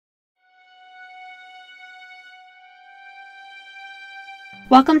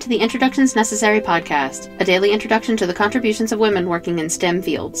Welcome to the Introductions Necessary podcast, a daily introduction to the contributions of women working in STEM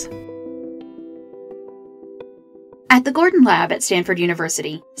fields. At the Gordon Lab at Stanford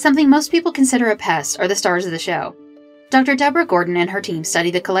University, something most people consider a pest are the stars of the show. Dr. Deborah Gordon and her team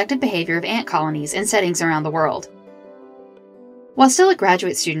study the collective behavior of ant colonies in settings around the world. While still a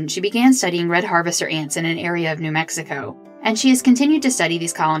graduate student, she began studying red harvester ants in an area of New Mexico, and she has continued to study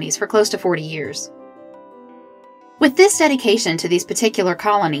these colonies for close to 40 years. With this dedication to these particular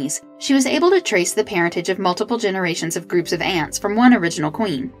colonies, she was able to trace the parentage of multiple generations of groups of ants from one original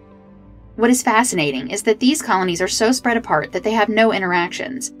queen. What is fascinating is that these colonies are so spread apart that they have no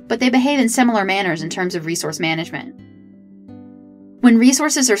interactions, but they behave in similar manners in terms of resource management. When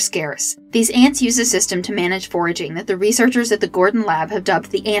resources are scarce, these ants use a system to manage foraging that the researchers at the Gordon Lab have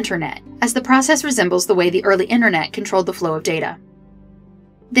dubbed the Anternet, as the process resembles the way the early internet controlled the flow of data.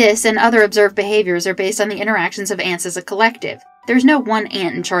 This and other observed behaviors are based on the interactions of ants as a collective. There's no one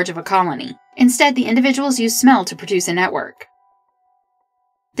ant in charge of a colony. Instead, the individuals use smell to produce a network.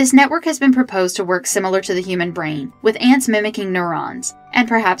 This network has been proposed to work similar to the human brain, with ants mimicking neurons, and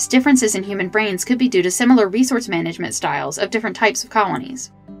perhaps differences in human brains could be due to similar resource management styles of different types of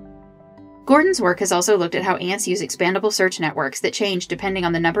colonies. Gordon's work has also looked at how ants use expandable search networks that change depending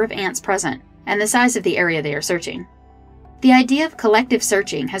on the number of ants present and the size of the area they are searching. The idea of collective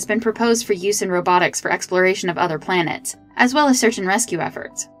searching has been proposed for use in robotics for exploration of other planets, as well as search and rescue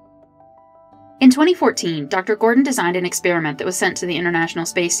efforts. In 2014, Dr. Gordon designed an experiment that was sent to the International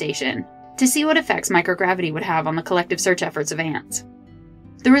Space Station to see what effects microgravity would have on the collective search efforts of ants.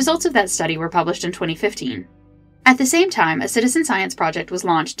 The results of that study were published in 2015. At the same time, a citizen science project was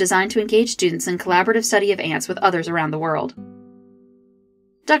launched designed to engage students in collaborative study of ants with others around the world.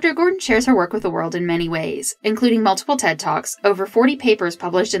 Dr. Gordon shares her work with the world in many ways, including multiple TED Talks, over 40 papers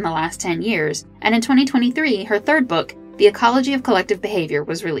published in the last 10 years, and in 2023, her third book, The Ecology of Collective Behavior,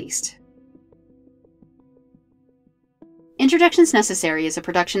 was released. Introductions Necessary is a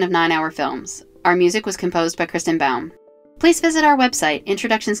production of 9 Hour Films. Our music was composed by Kristen Baum. Please visit our website,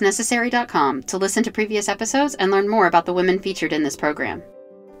 introductionsnecessary.com, to listen to previous episodes and learn more about the women featured in this program.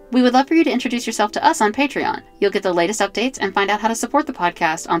 We would love for you to introduce yourself to us on Patreon. You'll get the latest updates and find out how to support the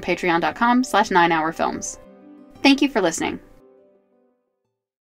podcast on patreon.com/9hourfilms. Thank you for listening.